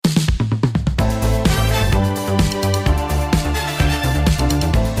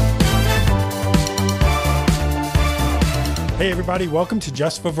Hey everybody, welcome to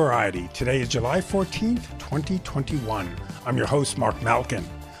Just for Variety. Today is July 14th, 2021. I'm your host, Mark Malkin.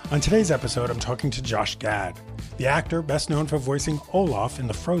 On today's episode, I'm talking to Josh Gad. The actor, best known for voicing Olaf in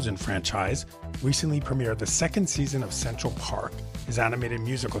the Frozen franchise, recently premiered the second season of Central Park, his animated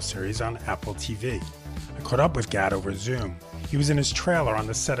musical series on Apple TV. I caught up with Gad over Zoom. He was in his trailer on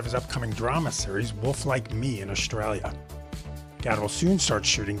the set of his upcoming drama series, Wolf Like Me in Australia. Gad will soon start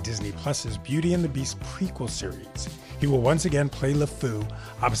shooting Disney Plus's Beauty and the Beast prequel series. He will once again play LeFou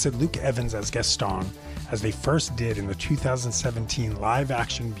opposite Luke Evans as Gaston, as they first did in the 2017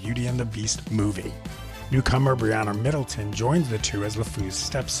 live-action Beauty and the Beast movie. Newcomer Brianna Middleton joins the two as LeFou's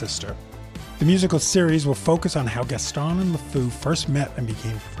stepsister. The musical series will focus on how Gaston and LeFou first met and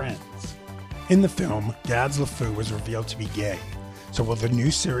became friends. In the film, Gad's LeFou was revealed to be gay. So will the new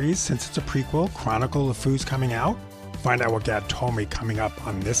series, since it's a prequel, chronicle LeFou's coming out? Find out what Gad told me coming up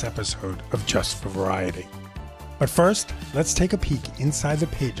on this episode of Just for Variety. But first, let's take a peek inside the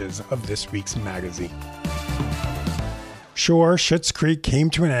pages of this week's magazine. Sure, Schitt's Creek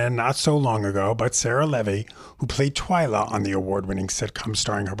came to an end not so long ago, but Sarah Levy, who played Twyla on the award-winning sitcom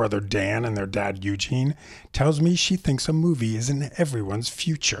starring her brother Dan and their dad Eugene, tells me she thinks a movie is in everyone's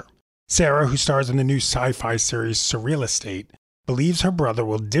future. Sarah, who stars in the new sci-fi series Surreal Estate, believes her brother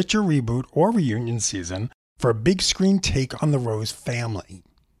will ditch a reboot or reunion season for a big screen take on the Rose family.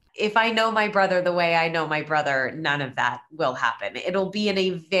 If I know my brother the way I know my brother, none of that will happen. It'll be in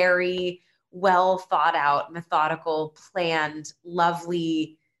a very well thought out, methodical, planned,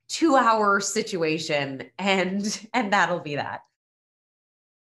 lovely 2-hour situation. And that'll be that.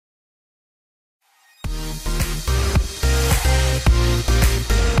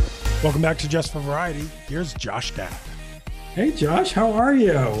 Welcome back to Just for Variety. Here's Josh Gad. Hey Josh, how are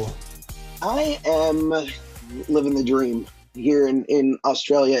you? I am living the dream here in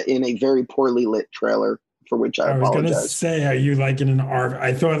Australia in a very poorly lit trailer, for which I apologize. I was going to say, are you like in an RV?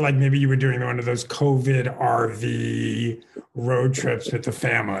 I thought like maybe you were doing one of those COVID RV road trips with the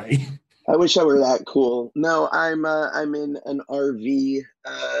family. I wish I were that cool. No, I'm in an RV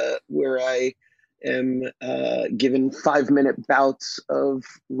where I am given 5-minute bouts of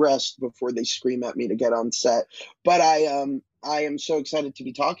rest before they scream at me to get on set. But I am so excited to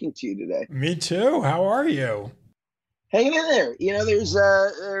be talking to you today. Me too. How are you? Hanging in there. You know, there's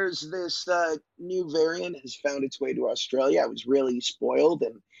this new variant has found its way to Australia. I was really spoiled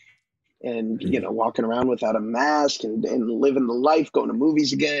and you know, walking around without a mask and living the life, going to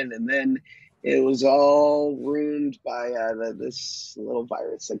movies again, and then it was all ruined by this little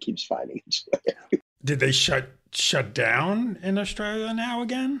virus that keeps finding its way. Did they shut down in Australia now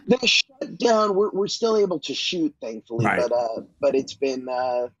again? They shut down. We're still able to shoot, thankfully, right. but it's been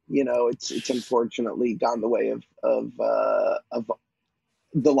you know, it's unfortunately gone the way of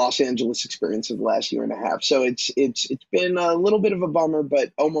the Los Angeles experience of the last year and a half. So it's been a little bit of a bummer,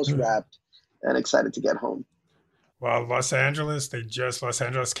 but almost wrapped and excited to get home. Well, Los Angeles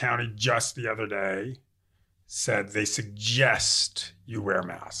County just the other day said they suggest you wear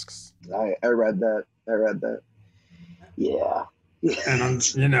masks. I read that. Yeah.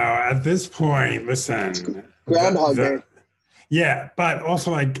 And you know, at this point, listen, Groundhog Day. Yeah, but also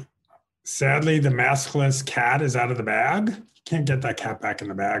like, sadly, the maskless cat is out of the bag. You can't get that cat back in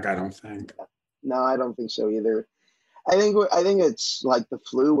the bag, I don't think. No, I don't think so either. I think it's like the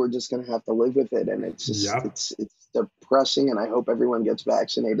flu. We're just going to have to live with it, and it's just it's depressing. And I hope everyone gets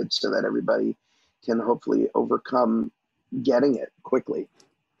vaccinated so that everybody can hopefully overcome getting it quickly.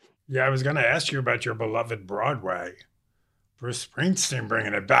 Yeah, I was going to ask you about your beloved Broadway. Bruce Springsteen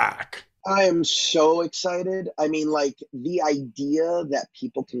bringing it back. I am so excited. I mean, like, the idea that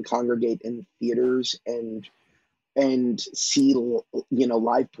people can congregate in theaters and see, you know,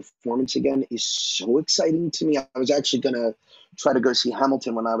 live performance again is so exciting to me. I was actually going to try to go see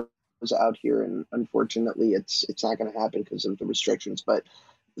Hamilton when I was out here, and unfortunately it's not going to happen because of the restrictions, but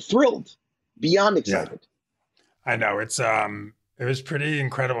thrilled, beyond excited. Yeah. I know it was pretty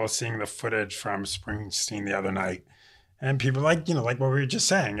incredible seeing the footage from Springsteen the other night. And people like what we were just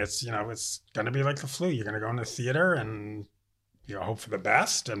saying, it's going to be like the flu. You're going to go in the theater and, hope for the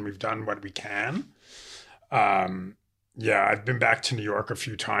best. And we've done what we can. I've been back to New York a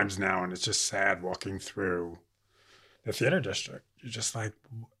few times now, and it's just sad walking through the theater district. You're just like,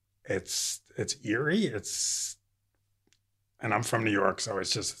 it's eerie. And I'm from New York, so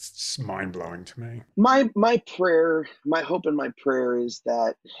it's mind blowing to me. My hope and my prayer is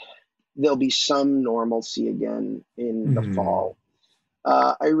that there'll be some normalcy again in the fall.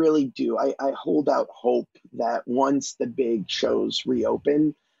 I really do. I hold out hope that once the big shows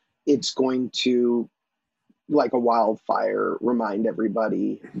reopen, it's going to, like a wildfire, remind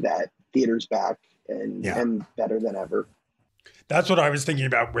everybody that theater's back and better than ever. That's what I was thinking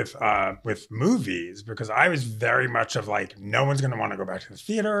about with movies, because I was very much of like, no one's going to want to go back to the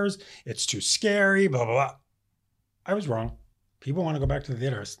theaters. It's too scary, blah, blah, blah. I was wrong. People want to go back to the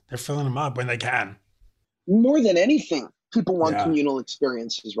theaters. They're filling them up when they can. More than anything, people want Yeah. communal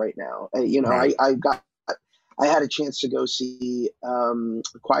experiences right now. Right. I had a chance to go see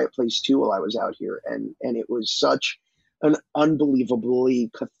Quiet Place 2 while I was out here, and it was such an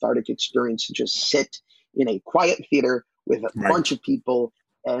unbelievably cathartic experience to just sit in a quiet theater with a Right. bunch of people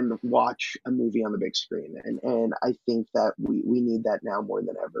and watch a movie on the big screen. And I think that we need that now more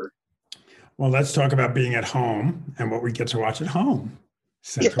than ever. Well, let's talk about being at home and what we get to watch at home.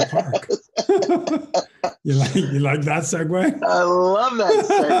 Central Park. You like that segue? I love that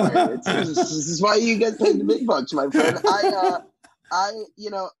segue. This is why you get paid the big bucks, my friend.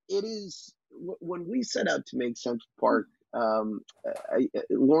 It is when we set out to make Central Park.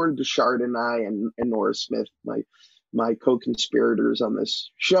 Lauren Bouchard and I and Nora Smith, my co-conspirators on this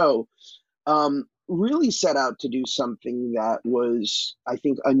show, really set out to do something that was, I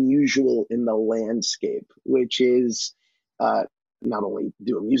think, unusual in the landscape, which is not only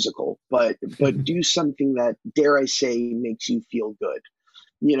do a musical, but do something that, dare I say, makes you feel good.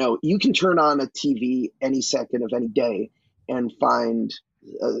 You can turn on a TV any second of any day and find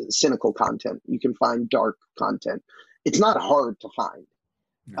cynical content. You can find dark content. It's not hard to find.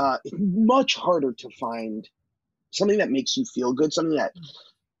 It's much harder to find something that makes you feel good, something that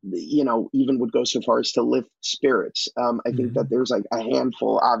even would go so far as to lift spirits. I think that there's like a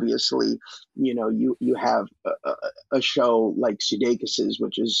handful. Obviously, you have a show like Sudeikis's,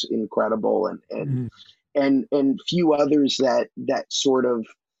 which is incredible, and few others that sort of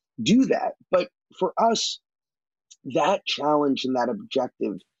do that. But for us, that challenge and that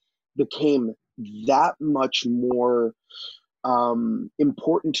objective became that much more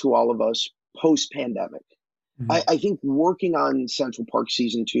important to all of us post-pandemic. I think working on Central Park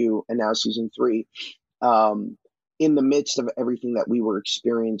season 2 and now season 3, in the midst of everything that we were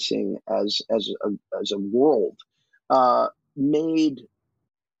experiencing as a world, made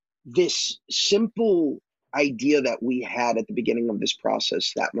this simple idea that we had at the beginning of this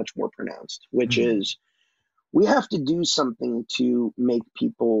process that much more pronounced, which is we have to do something to make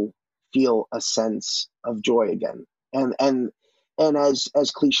people feel a sense of joy again. And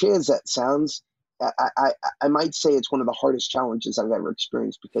as cliche as that sounds, I might say it's one of the hardest challenges I've ever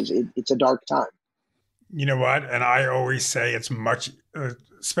experienced, because it's a dark time. You know what? And I always say it's much,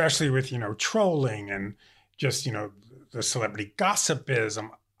 especially with, trolling and just, the celebrity gossipism.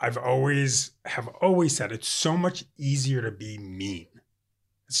 I've always said it's so much easier to be mean.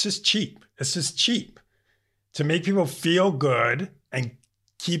 It's just cheap. To make people feel good and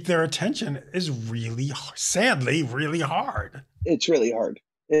keep their attention is really, sadly, really hard. It's really hard.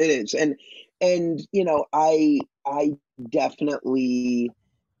 It is. And I definitely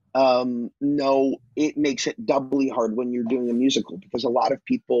know it makes it doubly hard when you're doing a musical, because a lot of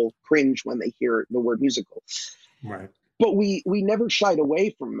people cringe when they hear the word musical. Right. But we never shied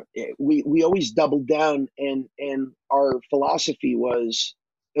away from it. We always doubled down, and our philosophy was,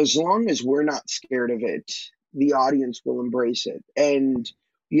 as long as we're not scared of it, the audience will embrace it. And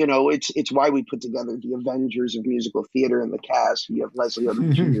it's why we put together the Avengers of musical theater in the cast. We have Leslie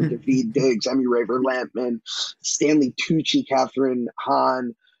Odom Jr., Daveed Diggs, Emmy Raver Lampman, Stanley Tucci, Catherine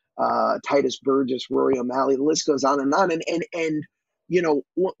Hahn, Titus Burgess, Rory O'Malley. The list goes on and on. And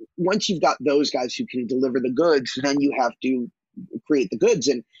once you've got those guys who can deliver the goods, then you have to create the goods.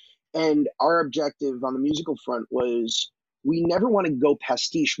 And our objective on the musical front was, we never want to go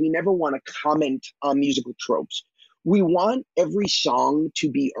pastiche. We never want to comment on musical tropes. We want every song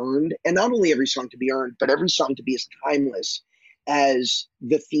to be earned, and not only every song to be earned, but every song to be as timeless as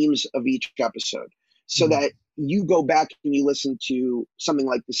the themes of each episode, so that you go back and you listen to something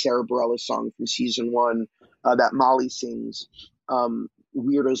like the Sarah Bareilles song from season 1 that Molly sings,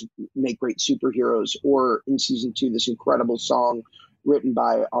 Weirdos Make Great Superheroes, or in season 2, this incredible song written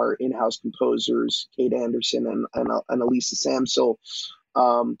by our in-house composers, Kate Anderson and Elisa Samsel,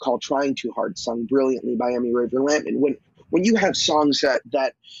 called Trying Too Hard, sung brilliantly by Emmy Raver Lampman. When you have songs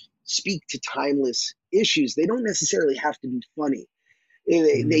that speak to timeless issues, they don't necessarily have to be funny.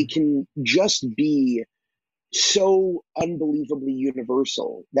 They can just be so unbelievably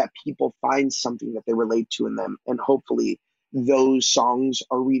universal that people find something that they relate to in them. And hopefully those songs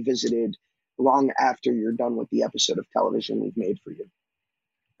are revisited long after you're done with the episode of television we've made for you.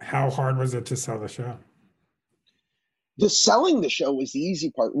 How hard was it to sell the show? The selling the show was the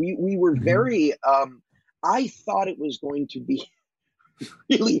easy part. We were very, I thought it was going to be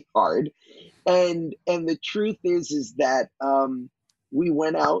really hard. And the truth is that we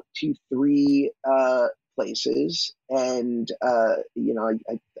went out to 3 places, and I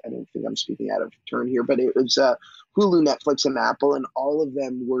don't think I'm speaking out of turn here, but it was Hulu, Netflix, and Apple, and all of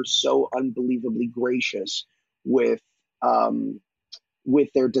them were so unbelievably gracious with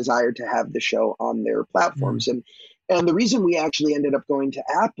their desire to have the show on their platforms. And the reason we actually ended up going to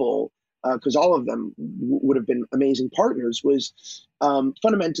Apple, because all of them would have been amazing partners, was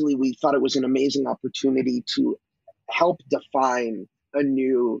fundamentally we thought it was an amazing opportunity to help define a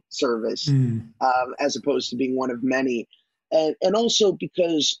new service, as opposed to being one of many. And also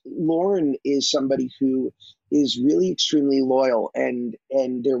because Lauren is somebody who is really extremely loyal. And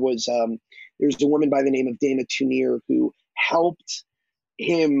there's a woman by the name of Dana Tunier who helped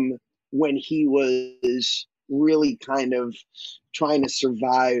him when he was really kind of trying to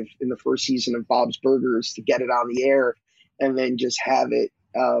survive in the first season of Bob's Burgers to get it on the air and then just have it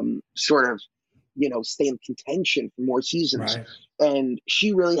sort of, stay in contention for more seasons. Right. And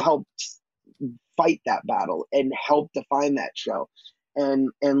she really helped fight that battle and help define that show.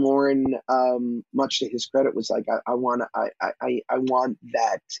 And Lauren, much to his credit, was like, I want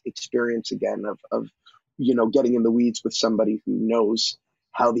that experience again of getting in the weeds with somebody who knows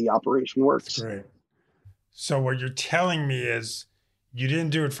how the operation works. Great. So what you're telling me is you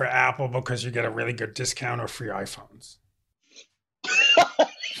didn't do it for Apple because you get a really good discount or free iPhones.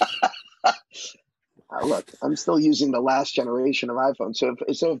 Look, I'm still using the last generation of iPhone. So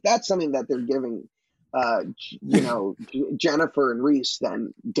if that's something that they're giving, Jennifer and Reese,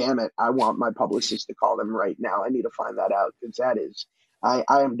 then damn it, I want my publicist to call them right now. I need to find that out, because I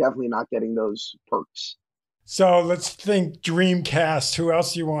am definitely not getting those perks. So let's think Dreamcast. Who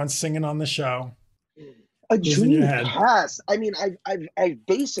else do you want singing on the show? A Dreamcast. I mean, I've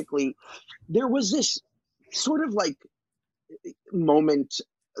basically, there was this sort of like moment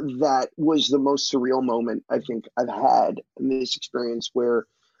that was the most surreal moment I think I've had in this experience, where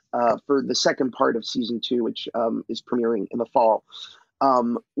for the second part of season 2, which is premiering in the fall,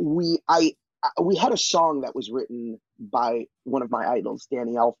 we had a song that was written by one of my idols,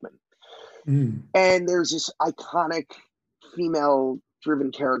 Danny Elfman. And there's this iconic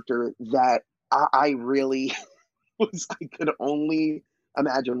female-driven character that I really I could only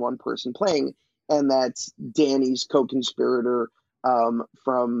imagine one person playing, and that's Danny's co-conspirator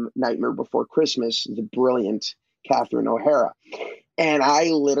from Nightmare Before Christmas, the brilliant Catherine O'Hara. And I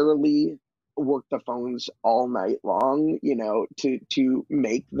literally worked the phones all night long, to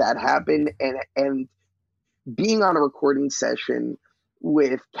make that happen. And being on a recording session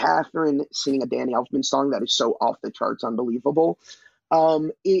with Catherine singing a Danny Elfman song that is so off the charts unbelievable,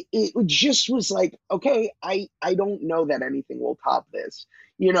 it just was like, okay, I don't know that anything will top this.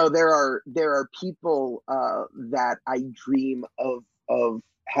 There are people that I dream of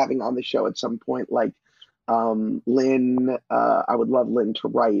having on the show at some point, like Lynn. I would love Lynn to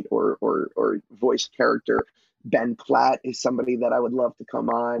write or voice character. Ben Platt is somebody that I would love to come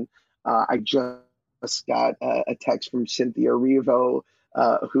on. I just got a text from Cynthia Revo,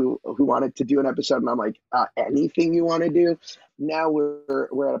 who wanted to do an episode, and I'm like, anything you want to do. Now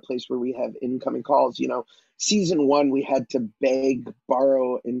we're at a place where we have incoming calls. Season 1, we had to beg,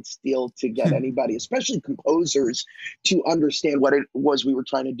 borrow, and steal to get anybody, especially composers, to understand what it was we were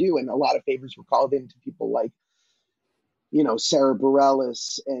trying to do. And a lot of favors were called in to people like, Sarah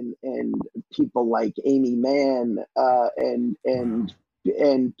Bareilles and people like Amy Mann, and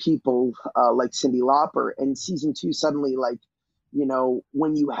people like Cyndi Lauper. And season 2, suddenly, like,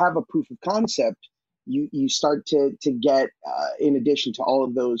 when you have a proof of concept, you start to get, in addition to all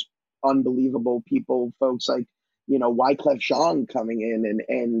of those unbelievable people, folks like, Wyclef Jean coming in,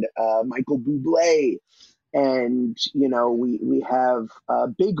 and Michael Bublé, and we have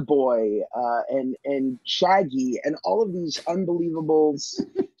Big Boy, and Shaggy, and all of these unbelievable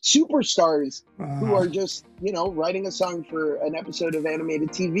superstars who are just writing a song for an episode of animated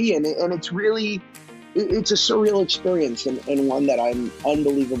TV, and it's really, it's a surreal experience, and one that I'm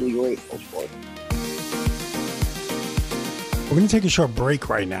unbelievably grateful for. We're going to take a short break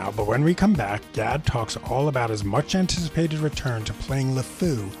right now, but when we come back, Gad talks all about his much-anticipated return to playing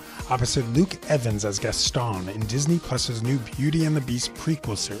LeFou opposite Luke Evans as Gaston in Disney Plus's new Beauty and the Beast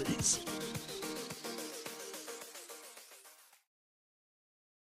prequel series.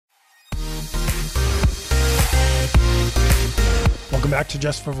 Welcome back to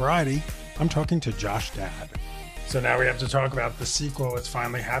Just for Variety. I'm talking to Josh Gad. So now we have to talk about the sequel. It's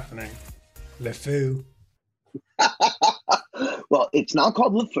finally happening. LeFou. Well, it's not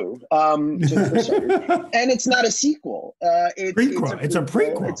called LeFou, and it's not a sequel. It's a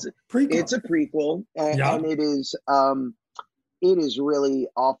prequel. It's a prequel, and it is really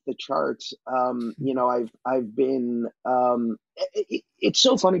off the charts. I've been. It's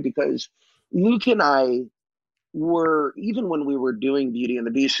so funny because Luke and I were, even when we were doing Beauty and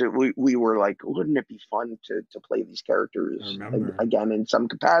the Beast, we were like, wouldn't it be fun to play these I characters remember. again in some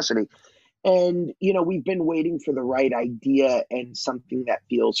capacity? And, we've been waiting for the right idea and something that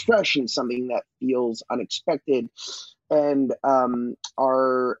feels fresh and something that feels unexpected. And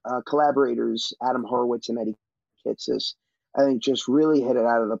our collaborators, Adam Horowitz and Eddie Kitsis, I think just really hit it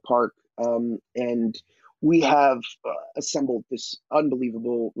out of the park. And we have assembled this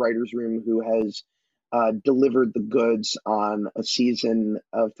unbelievable writer's room who has delivered the goods on a season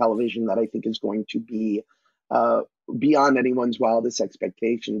of television that I think is going to be beyond anyone's wildest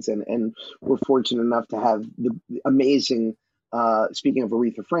expectations. And we're fortunate enough to have the amazing, speaking of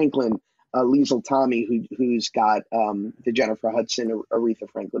Aretha Franklin, Liesl Tommy, who's got the Jennifer Hudson Aretha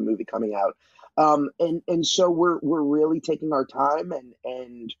Franklin movie coming out. And so we're really taking our time,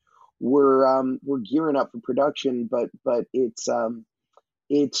 and we're gearing up for production, but it's going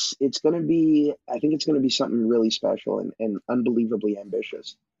to be, I think it's going to be something really special and unbelievably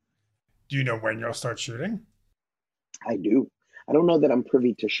ambitious. Do you know when you'll start shooting? I do. I don't know that I'm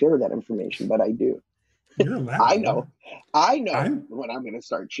privy to share that information, but I do. You're allowed. I know when I'm going to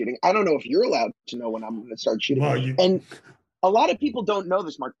start shooting. I don't know if you're allowed to know when I'm going to start shooting. Well, and a lot of people don't know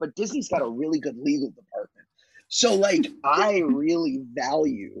this, Mark, but Disney's got a really good legal department. So, like, I really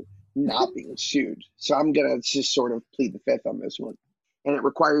value not being sued. So I'm going to just sort of plead the fifth on this one. And it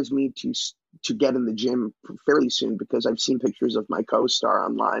requires me to get in the gym fairly soon, because I've seen pictures of my co-star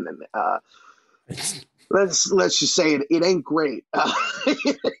online, and let's just say it ain't great.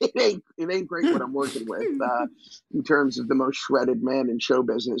 It ain't great what I'm working with in terms of the most shredded man in show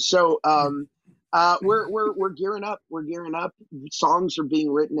business. So we're gearing up. We're gearing up. Songs are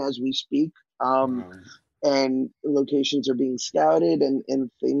being written as we speak, and locations are being scouted, and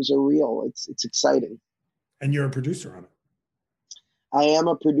things are real. It's exciting. And you're a producer on it. I am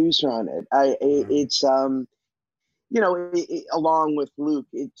a producer on it. It's along with Luke,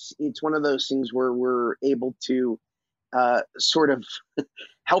 it's one of those things where we're able to sort of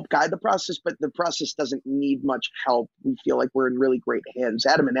help guide the process, but the process doesn't need much help. We feel like we're in really great hands.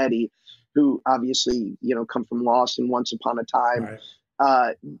 Adam and Eddie, who obviously come from Lost and Once Upon a Time,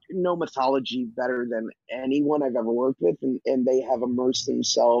 know mythology better than anyone I've ever worked with, and they have immersed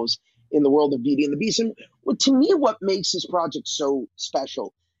themselves in the world of Beauty and the Beast. And to me, what makes this project so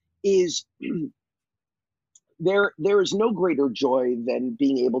special is there is no greater joy than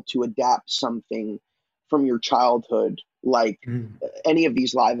being able to adapt something from your childhood, like any of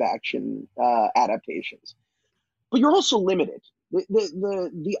these live action adaptations. But you're also limited.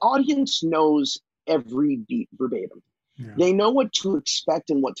 The audience knows every beat verbatim. Yeah. They know what to expect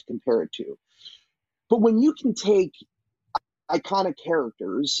and what to compare it to. But when you can take iconic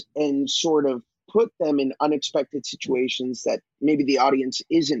characters and sort of put them in unexpected situations that maybe the audience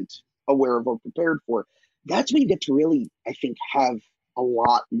isn't aware of or prepared for, that's when you get to really, I think, have a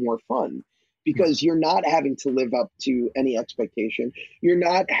lot more fun, because you're not having to live up to any expectation. You're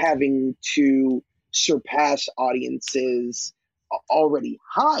not having to surpass audiences' already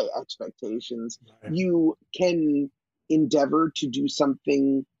high expectations. Right. You can endeavor to do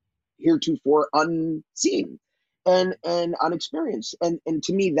something heretofore unseen and unexperienced. And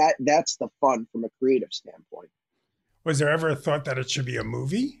to me, that's the fun from a creative standpoint. Was there ever a thought that it should be a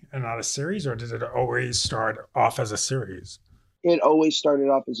movie and not a series, or did it always start off as a series? It always started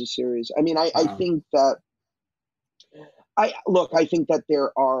off as a series. I mean, I think that I think that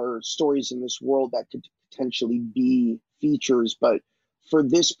there are stories in this world that could potentially be features, but for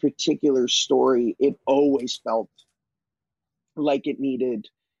this particular story, it always felt like it needed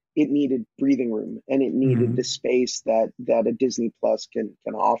breathing room, and it needed the space that a Disney Plus can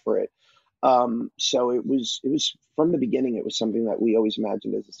offer it. So it was from the beginning, it was something that we always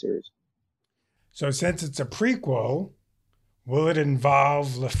imagined as a series. So since it's a prequel, will it involve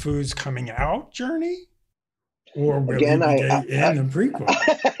LeFou's coming out journey? Or will he be in the prequel?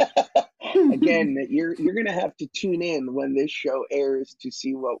 Again, you're going to have to tune in when this show airs to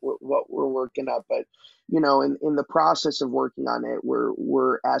see what we're working up. But, in the process of working on it,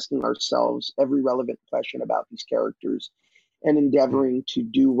 we're asking ourselves every relevant question about these characters and endeavoring to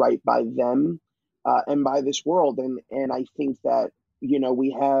do right by them and by this world. And I think that, we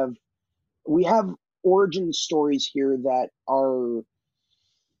have origin stories here that are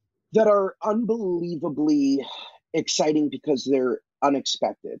unbelievably exciting because they're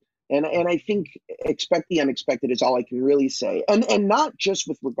unexpected. And I think expect the unexpected is all I can really say. And not just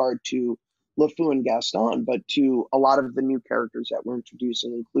with regard to LeFou and Gaston, but to a lot of the new characters that we're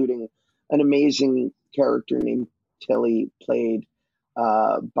introducing, including an amazing character named Tilly, played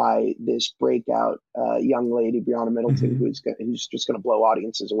by this breakout young lady, Brianna Middleton, who's just going to blow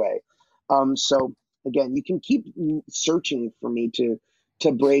audiences away. So again, you can keep searching for me to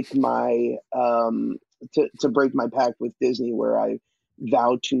break my to break my pact with Disney, where I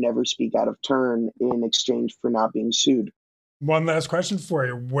vowed to never speak out of turn in exchange for not being sued. One last question for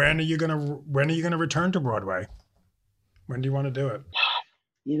you: when are you gonna return to Broadway? When do you want to do it?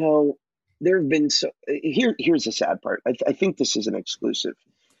 You know, there have been here's the sad part. I think this is an exclusive.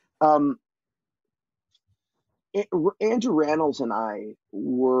 Andrew Rannells and I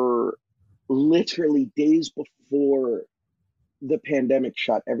were literally days before the pandemic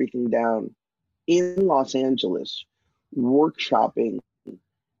shut everything down in Los Angeles, workshopping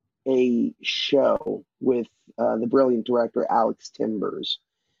a show with the brilliant director Alex Timbers.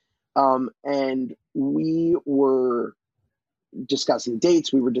 And we were discussing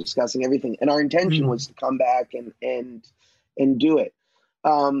dates, we were discussing everything, and our intention was to come back and do it.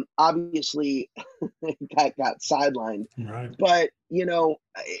 Obviously that got sidelined, right. But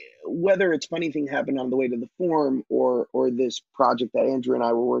whether it's Funny Thing Happened on the Way to the Forum or this project that Andrew and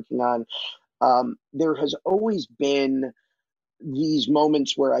I were working on, there has always been these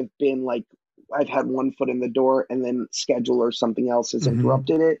moments where I've been like, I've had one foot in the door and then schedule or something else has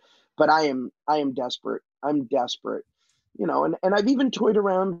interrupted it. But I am desperate. I'm desperate. And I've even toyed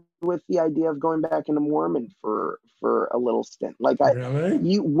around with the idea of going back into Mormon for a little stint. Like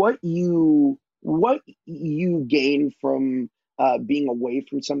what you gain from being away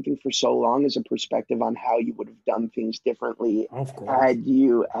from something for so long is a perspective on how you would have done things differently had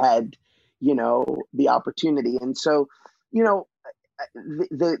you had, the opportunity. And so,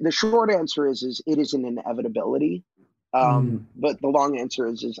 the short answer is it is an inevitability. But the long answer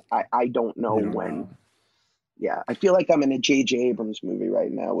is I don't know when. Yeah, I feel like I'm in a J.J. Abrams movie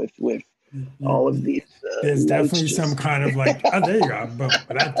right now with all of these. There's definitely some kind of like, oh, there you go. Boom,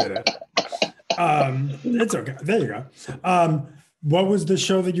 that did it. It's okay. There you go. What was the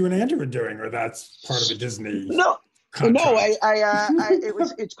show that you and Andrew were doing, or that's part of a Disney? No,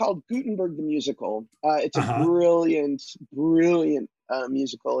 it's called Gutenberg the Musical. It's a brilliant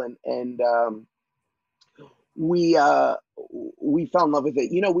musical, and we fell in love with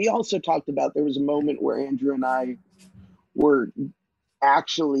it. We also talked about, there was a moment where Andrew and I were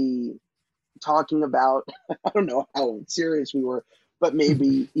actually talking about, I don't know how serious we were, but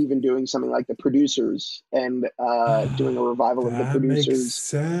maybe even doing something like The Producers and doing a revival of The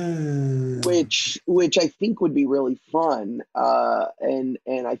Producers, which I think would be really fun, and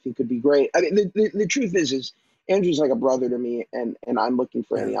I think could be great. I mean, the truth is Andrew's like a brother to me, and I'm looking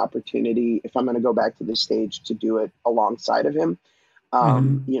for any opportunity, if I'm going to go back to this stage, to do it alongside of him.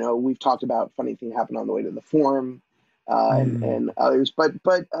 We've talked about Funny Thing Happened on the Way to the Forum, and others, but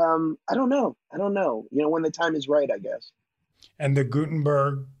I don't know. When the time is right, I guess. And the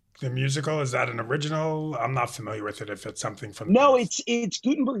Gutenberg, the musical, is that an original? I'm not familiar with it. If it's something from it's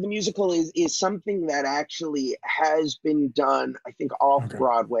Gutenberg the Musical is something that actually has been done, I think, off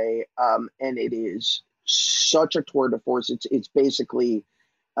Broadway, and it is such a tour de force. It's basically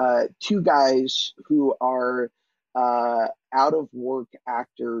two guys who are out of work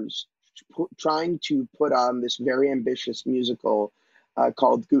actors trying to put on this very ambitious musical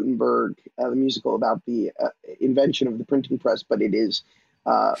called Gutenberg, the musical about the invention of the printing press, but it is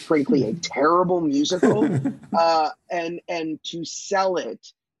frankly a terrible musical. And to sell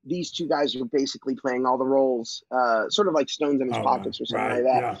it, these two guys are basically playing all the roles, sort of like Stones in His Pockets or something like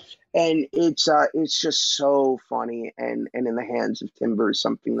that. Yeah. And it's just so funny, and in the hands of Timbers,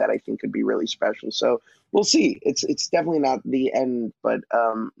 something that I think could be really special. So we'll see. It's definitely not the end, but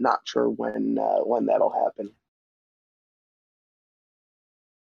not sure when that'll happen.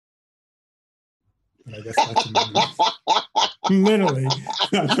 I guess that's literally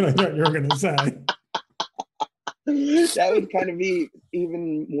that's what I thought you were going to say. That would kind of be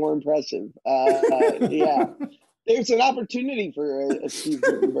even more impressive. Yeah, there's an opportunity for a Steve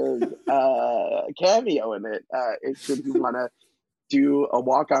Gutenberg cameo in it. Should you want to do a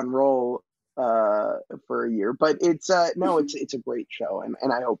walk-on role for a year? But it's a great show,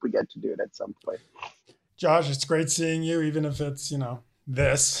 and I hope we get to do it at some point. Josh, it's great seeing you, even if it's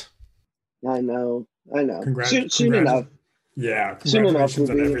this. I know. Soon enough. Yeah,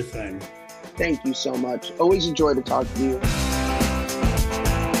 congratulations on everything. Thank you so much. Always a joy to talk to you.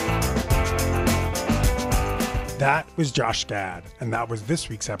 That was Josh Gad, and that was this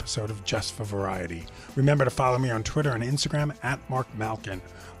week's episode of Just for Variety. Remember to follow me on Twitter and Instagram @MarkMalkin.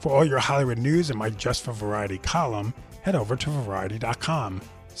 For all your Hollywood news and my Just for Variety column, head over to Variety.com.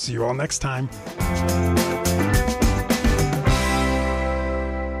 See you all next time.